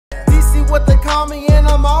call me and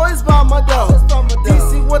I'm always by my dough.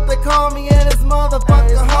 DC what they call me and it's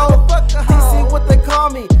motherfucker hoe. DC what they call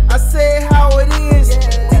me, I say it how it is.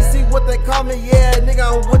 DC what they call me, yeah nigga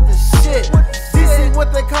I'm with the shit. DC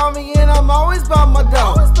what they call me and I'm always by my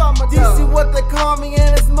dough. DC what they call me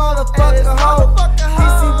and it's motherfucker hoe.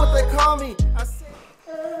 DC what they call me, I say.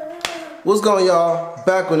 What's going y'all?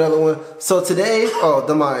 Back with another one. So today, oh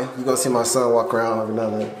don't mind, you gonna see my son walk around every now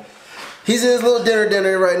and then. He's in his little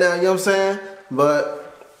dinner right now, you know what I'm saying?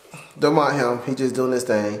 But don't mind him, he just doing this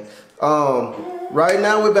thing. Right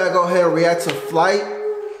now we're back on here and react to Flight,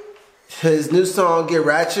 his new song Get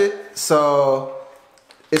Ratchet. So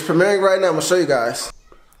it's premiering right now, I'm gonna show you guys.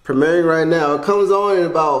 Premiering right now, it comes on in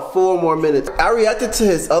about 4 more minutes. I reacted to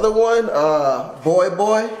his other one,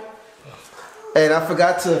 Boy, and I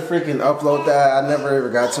forgot to freaking upload that. I never ever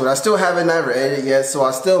got to it. I still haven't ever edited yet, so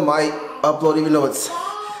I still might upload even though it's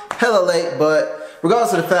hella late. But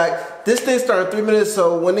regardless of the fact, this thing started 3 minutes,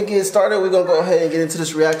 so when it gets started, we're gonna go ahead and get into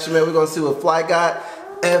this reaction, man. We're gonna see what Fly got.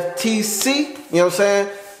 FTC, you know what I'm saying?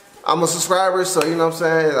 I'm a subscriber, so you know what I'm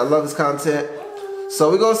saying? I love his content. So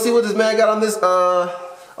we're gonna see what this man got on this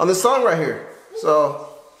song right here. So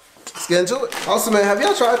let's get into it. Also, man, have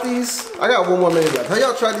y'all tried these? I got 1 more minute left. Have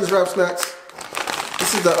y'all tried these rap snacks?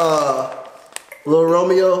 This is the Little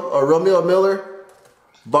Romeo or Romeo Miller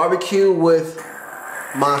barbecue with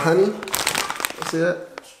my honey. See that?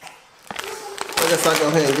 I guess I'll go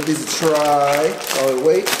ahead and give these a try. Oh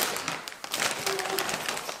wait.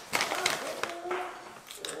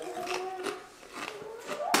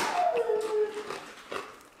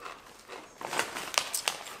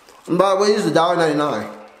 And by the way, this is $1.99.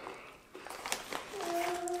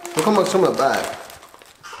 Look how much come in the bag.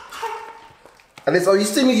 And it's, oh, you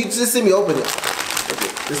just see me open it. Okay.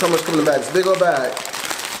 This is how much come in the bag. It's a big old bag.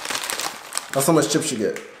 That's how much chips you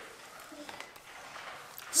get.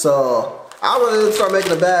 So I really start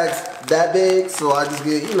making the bags that big, so I just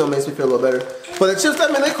get, you know, makes me feel a little better. But the chips, I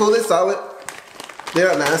mean, they're cool, they're solid. They're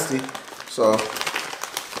not nasty. So,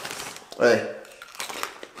 hey.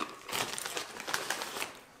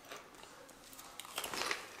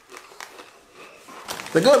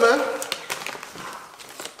 They're good, man.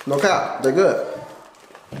 No cap, they're good.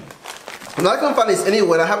 I'm not gonna find these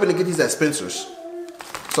anywhere. I happen to get these at Spencer's.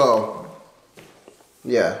 So,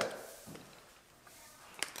 yeah.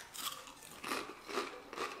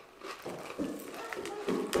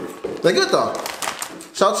 They're good though.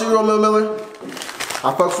 Shout out to you, Romeo Miller.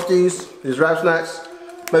 I fucks with these rap snacks.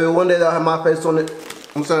 Maybe one day they'll have my face on it. You know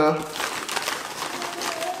what I'm saying?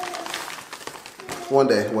 One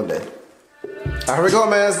day. Alright, here we go,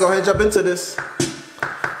 man. Let's go ahead and jump into this.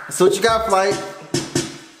 Let's see what you got, Flight.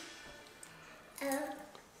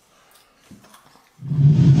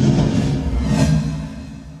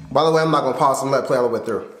 By the way, I'm not gonna pause. I'm gonna let it play all the way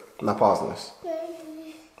through. I'm not pausing this.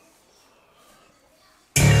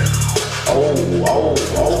 Oh.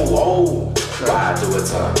 Why do it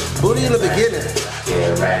time? Booty in the beginning.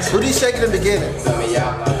 Booty shaking in the beginning. Tell me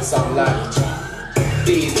y'all something like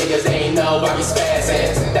these niggas ain't nobody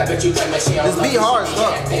spazzing. That bitch you claim that she don't love this beat hard as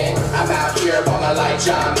fuck. I'm out here ballin' like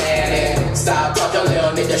John Madden. Stop talking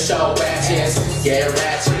little nigga, show actions. Get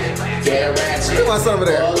ratchet. Look at my son over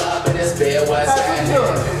there. Pull up in this bed, what's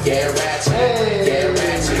happening? Get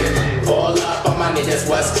ratchet. Pull up on my niggas,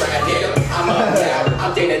 what's cracking? I'm up now,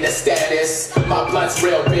 I'm gaining the status. My blunt's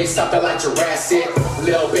real big, something like Jurassic.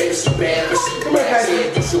 Lil' baby, she bad, but she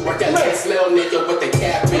ratchet. You should work that last lil' nigga with the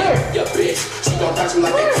cap in. Your bitch, she gon' touch him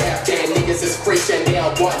like a captain. Niggas is fresh and they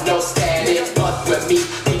don't want no static. Fuck with me,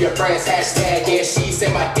 leave your friends hashtag. Yeah, she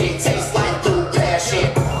said my dick tastes like food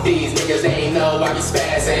passion. These niggas ain't nobody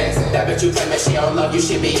spazzing. That bitch you claim that she don't love you,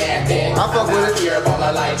 she be acting. I fuck with it. Here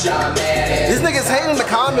ballin' like John Madden. These niggas hating in the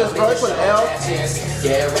comments, bro. They put an L.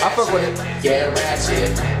 I fuck with it. Get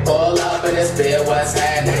ratchet. Pull up in this bed, what's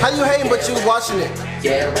happening? How you hating but you watching it?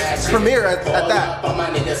 Get ratchet. Premiere at that. On my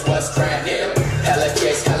niggas, what's cracking? Hella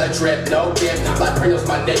kicks, hella drip, no dip. Like Pringles,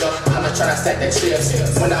 my nigga. I'ma try to stack the chips.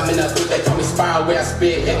 When I'm in the booth, they call me Spiral where I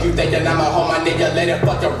spit. If you think that I'm a hoe, my nigga, let it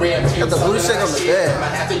fucking rim. Got the booty shake on the bed. I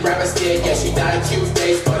have to grab a stick. Yeah, she died a cute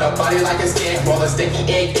face, but her body like a stick. Roll a sticky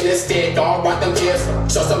egg in a stick. Don't rock them gifts.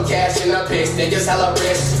 Show some cash in the pics. Niggas hella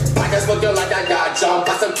rich. Pockets looking like I got jumped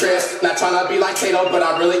by some crisps. Not tryna be like Tato, but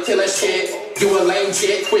I'm really killing shit. You a lame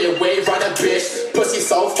chick, quit wave right a bitch. Pussy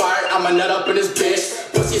so fire, I'ma nut up in this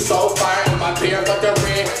bitch. Pussy so fire, and my beer fucking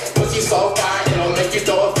red. Pussy so fire, it'll make you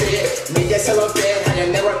throw a fit. Niggas hella bad, how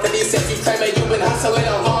you never 50 cents. You claiming you been hustling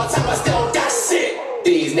a long time, I still got shit.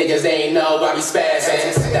 These niggas ain't nobody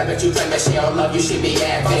spazzing. step, but you claim that she don't love you, she be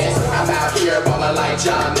acting. I'm out here ballin' like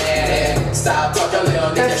John Madden. Stop talking, little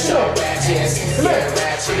nigga, show ratchets.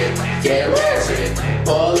 Get ratchet.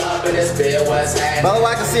 Pull up in this bill, what's happening? By the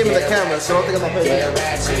way, I can see him in the camera, so don't think I'm not paying Get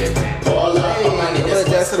ratchet. Pull up, all my niggas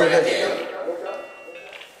what's cracking.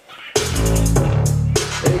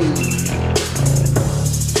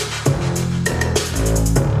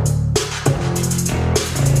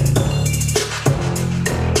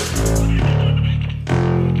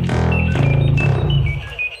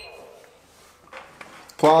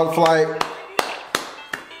 Applaud flight.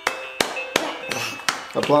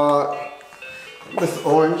 Applaud. Mr.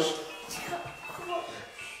 Orange.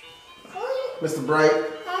 Mr. Bright.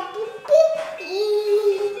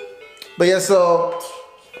 But yeah, so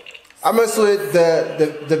I messed with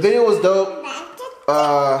the video was dope.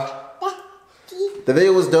 The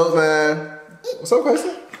video was dope, man. What's up,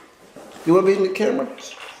 Carson? You wanna be in the camera?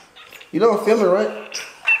 You know I'm filming, right?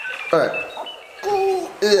 Alright.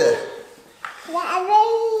 Yeah.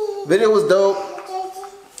 Video was dope.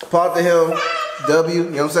 Applaud to him. W, you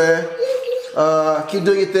know what I'm saying? Keep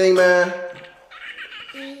doing your thing, man.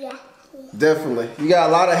 Definitely. You got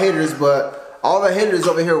a lot of haters, but all the haters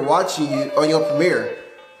over here watching you on your premiere.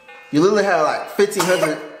 You literally have like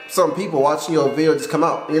 1,500 some people watching your video just come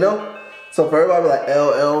out, you know? So for everybody like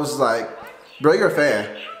LL was like, bro, you're a fan.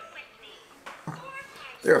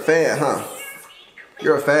 You're a fan, huh?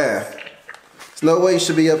 You're a fan. There's no way you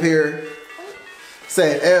should be up here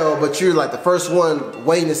saying L, but you're like the first one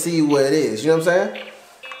waiting to see what it is. You know what I'm saying?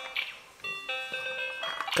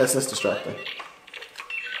 That's distracting.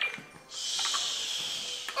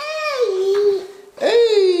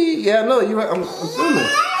 Hey, yeah, I know. You're right. I'm filming.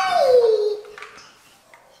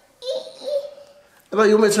 Hello,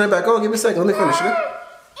 you want me to turn it back on? Give me a second. Let me finish it.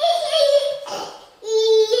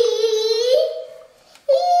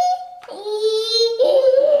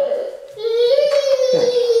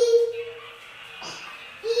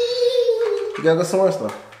 You gotta go somewhere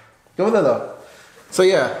though. Go over there though. So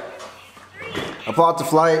yeah, applaud the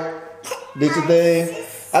flight. Did your thing.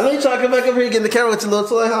 I know you're trying to come back over here and get in the camera with your little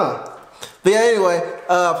toy, huh? But yeah, anyway,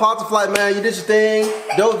 applaud the flight, man. You did your thing.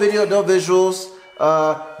 Dope video, dope visuals.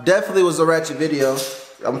 Definitely was a Ractchet video.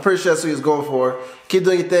 I'm pretty sure that's what he was going for. Keep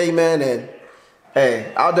doing your thing, man. And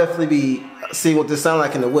hey, I'll definitely be seeing what this sound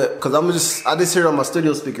like in the whip, cause I just hear it on my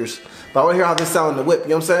studio speakers. But I want to hear how this sound in the whip. You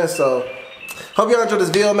know what I'm saying? So hope y'all enjoyed this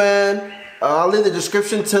video, man. I'll leave the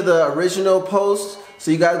description to the original post, so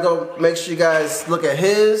you guys go make sure you guys look at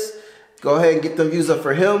his. Go ahead and get them views up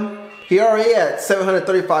for him. He already at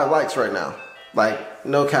 735 likes right now. Like,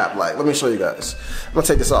 no cap, like, let me show you guys. I'm gonna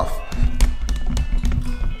take this off.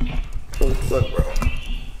 Look, bro.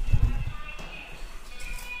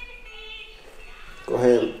 Go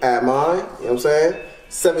ahead and add mine, you know what I'm saying?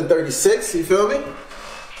 736, you feel me?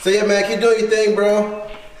 So yeah, man, keep doing your thing, bro.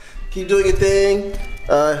 Keep doing your thing.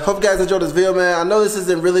 Hope you guys enjoyed this video, man. I know this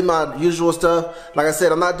isn't really my usual stuff. Like I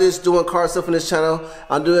said, I'm not just doing car stuff on this channel.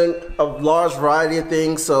 I'm doing a large variety of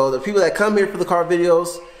things. So the people that come here for the car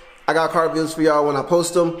videos, I got car videos for y'all when I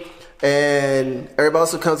post them. And everybody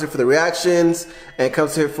also comes here for the reactions and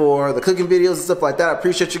comes here for the cooking videos and stuff like that. I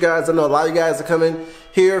appreciate you guys. I know a lot of you guys are coming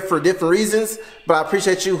here for different reasons, but I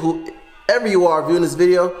appreciate you, whoever you are viewing this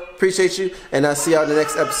video. Appreciate you, and I'll see y'all in the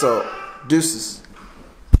next episode. Deuces.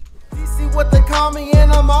 DC what they call me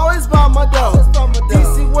and I'm always by my dough.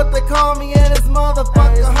 DC what they call me and it's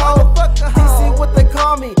motherfucker hoe.